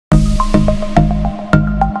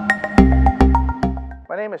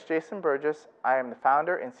name is Jason Burgess. I am the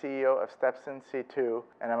founder and CEO of Steps Insitu,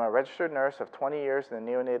 and I'm a registered nurse of 20 years in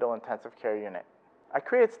the neonatal intensive care unit. I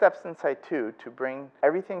created Steps Insitu to bring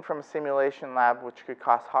everything from a simulation lab, which could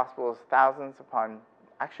cost hospitals thousands upon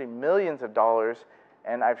actually millions of dollars,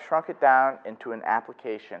 and I've shrunk it down into an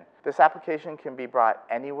application. This application can be brought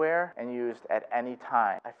anywhere and used at any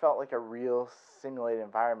time. I felt like a real simulated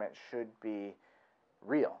environment should be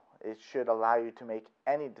real. It should allow you to make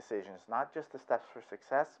any decisions, not just the steps for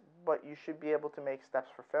success, but you should be able to make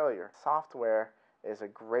steps for failure. Software is a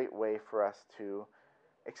great way for us to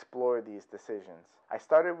explore these decisions. I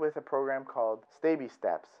started with a program called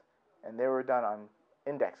Steps, and they were done on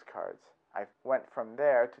index cards. I went from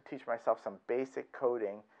there to teach myself some basic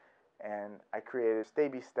coding, and I created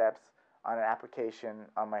Steps on an application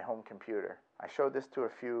on my home computer. I showed this to a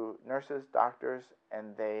few nurses, doctors,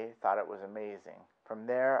 and they thought it was amazing. From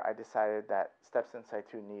there, I decided that Steps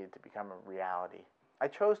Insitu needed to become a reality. I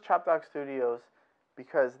chose Chop Dawg Studios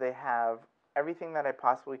because they have everything that I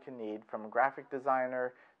possibly can need, from a graphic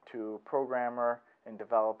designer to programmer and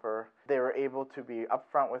developer. They were able to be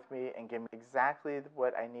upfront with me and give me exactly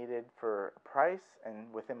what I needed for a price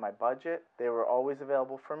and within my budget. They were always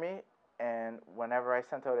available for me, and whenever I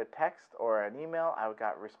sent out a text or an email, I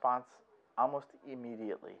got response almost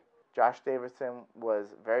immediately. Josh Davidson was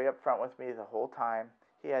very upfront with me the whole time.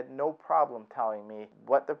 He had no problem telling me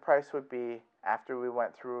what the price would be after we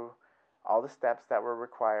went through all the steps that were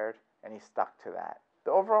required, and he stuck to that.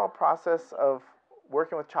 The overall process of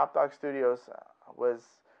working with Chop Dawg Studios was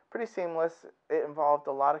pretty seamless. It involved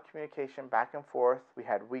a lot of communication back and forth. We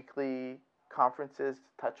had weekly conferences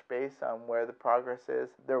to touch base on where the progress is.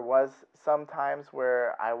 There was some times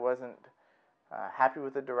where I wasn't happy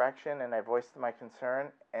with the direction, and I voiced my concern,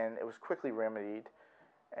 and it was quickly remedied.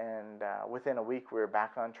 And within a week, we were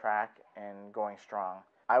back on track and going strong.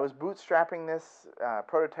 I was bootstrapping this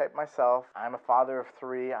prototype myself. I'm a father of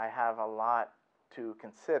 3. I have a lot to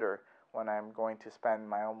consider when I'm going to spend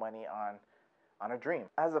my own money on a dream.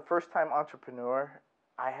 As a first-time entrepreneur,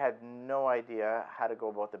 I had no idea how to go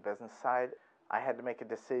about the business side. I had to make a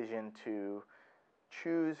decision to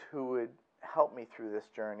choose who would help me through this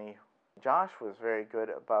journey. Josh was very good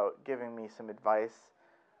about giving me some advice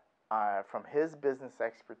from his business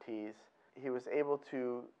expertise. He was able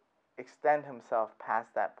to extend himself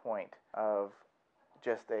past that point of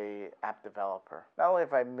just a app developer. Not only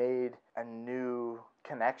have I made a new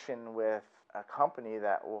connection with a company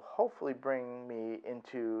that will hopefully bring me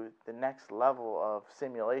into the next level of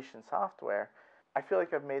simulation software, I feel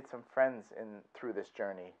like I've made some friends through this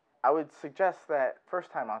journey. I would suggest that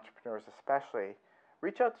first-time entrepreneurs especially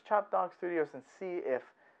reach out to Chop Dawg Studios and see if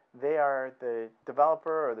they are the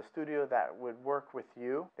developer or the studio that would work with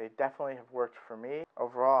you. They definitely have worked for me.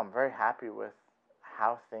 Overall, I'm very happy with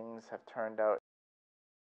how things have turned out.